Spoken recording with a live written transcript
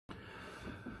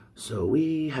So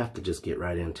we have to just get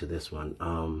right into this one.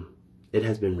 It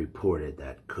has been reported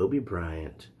that Kobe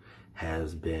Bryant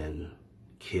has been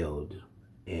killed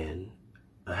in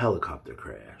a helicopter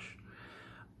crash.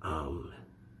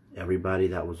 Everybody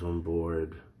that was on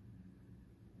board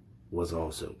was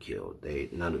also killed.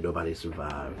 Nobody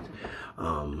survived.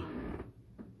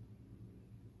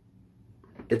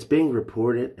 It's being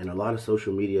reported, and a lot of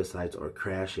social media sites are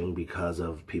crashing because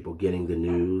of people getting the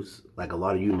news. Like, a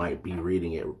lot of you might be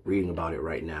reading about it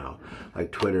right now.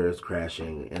 Like, Twitter is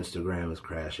crashing, Instagram is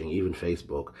crashing, even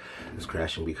Facebook is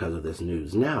crashing because of this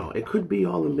news. Now, it could be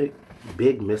all a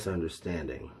big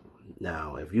misunderstanding.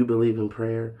 Now, if you believe in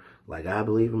prayer, like I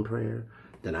believe in prayer,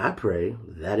 then I pray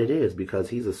that it is, because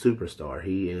he's a superstar.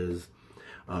 He is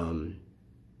one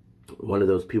of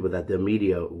those people that the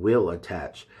media will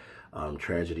attach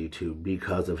tragedy to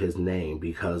because of his name,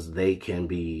 because they can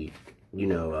be,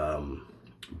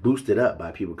 boosted up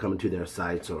by people coming to their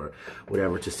sites or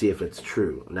whatever to see if it's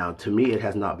true. Now, to me, it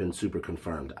has not been super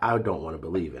confirmed. I don't want to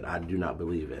believe it. I do not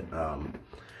believe it.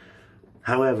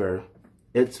 However,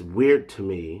 it's weird to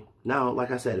me. Now,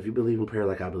 like I said, if you believe in prayer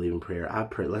like I believe in prayer, I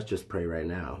pray. Let's just pray right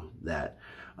now that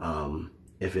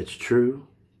if it's true,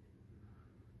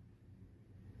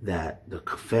 that the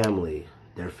family,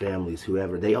 their families,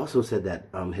 whoever, they also said that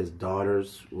his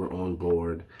daughters were on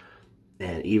board,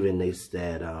 and even they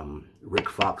said Rick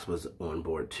Fox was on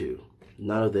board too.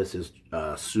 None of this is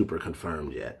super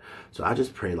confirmed yet. So I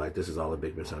just pray like this is all a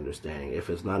big misunderstanding. If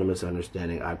it's not a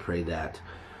misunderstanding, I pray that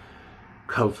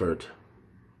comfort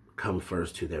come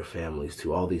first to their families,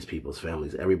 to all these people's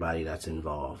families, everybody that's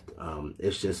involved.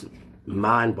 It's just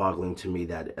mind-boggling to me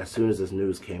that as soon as this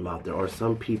news came out, there are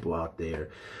some people out there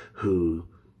who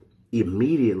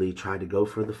immediately tried to go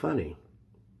for the funny.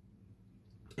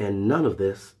 And none of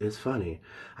this is funny.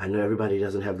 I know everybody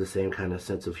doesn't have the same kind of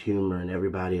sense of humor, and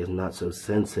everybody is not so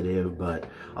sensitive, but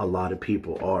a lot of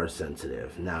people are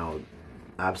sensitive. Now,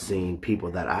 I've seen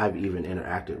people that I've even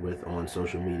interacted with on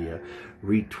social media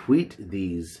retweet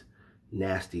these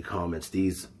nasty comments,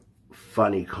 these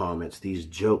funny comments, these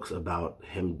jokes about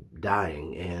him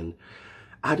dying, and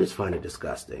I just find it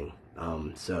disgusting.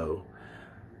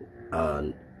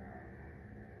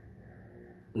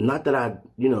 Not that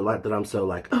like that I'm so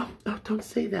like, oh, don't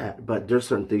say that. But there's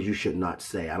certain things you should not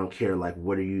say. I don't care like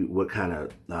what kind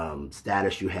of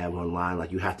status you have online.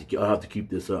 Like, I have to keep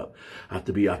this up. I have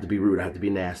to be rude. I have to be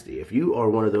nasty. If you are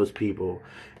one of those people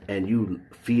and you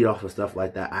feed off of stuff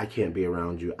like that, I can't be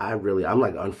around you. I'm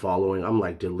like unfollowing. I'm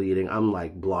like deleting. I'm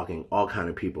like blocking all kind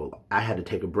of people. I had to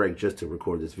take a break just to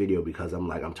record this video because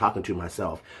I'm talking to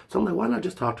myself. So I'm like, why not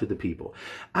just talk to the people?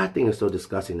 I think it's so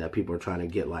disgusting that people are trying to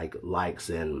get like likes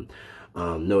and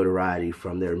notoriety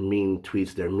from their mean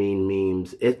tweets, their mean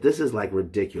memes. This is like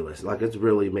ridiculous. Like, it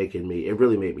really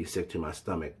made me sick to my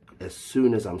stomach. As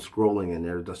soon as I'm scrolling and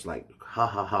they're just like, ha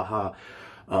ha ha ha.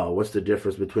 What's the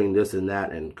difference between this and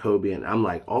that and Kobe? And I'm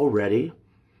like, already?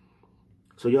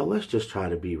 So y'all, let's just try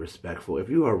to be respectful. If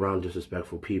you are around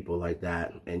disrespectful people like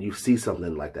that and you see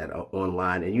something like that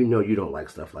online and you know you don't like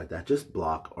stuff like that, just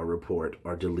block or report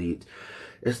or delete.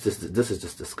 This is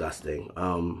just disgusting.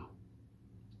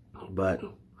 But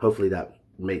hopefully that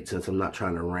made sense. I'm not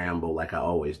trying to ramble like I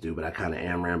always do, but I kind of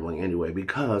am rambling anyway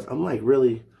because I'm like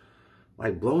really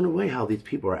like blown away how these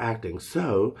people are acting.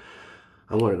 So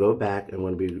I'm going to go back and I'm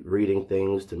going to be reading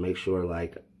things to make sure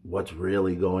like what's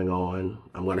really going on.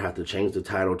 I'm going to have to change the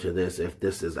title to this if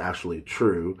this is actually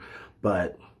true.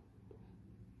 But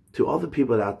to all the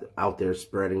people out there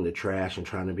spreading the trash and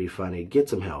trying to be funny, get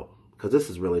some help, because this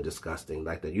is really disgusting.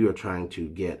 Like, that you are trying to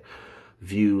get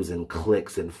views and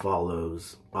clicks and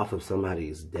follows off of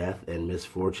somebody's death and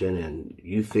misfortune, and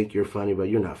you think you're funny, but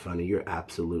you're not funny. You're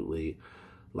absolutely,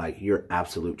 like, you're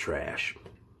absolute trash.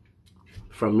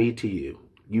 From me to you,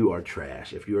 you are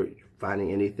trash. If you're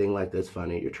finding anything like this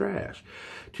funny, you're trash.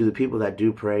 To the people that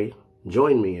do pray,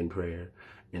 join me in prayer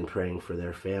and praying for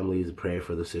their families and praying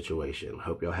for the situation.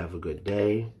 Hope y'all have a good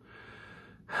day.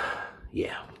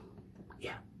 Yeah.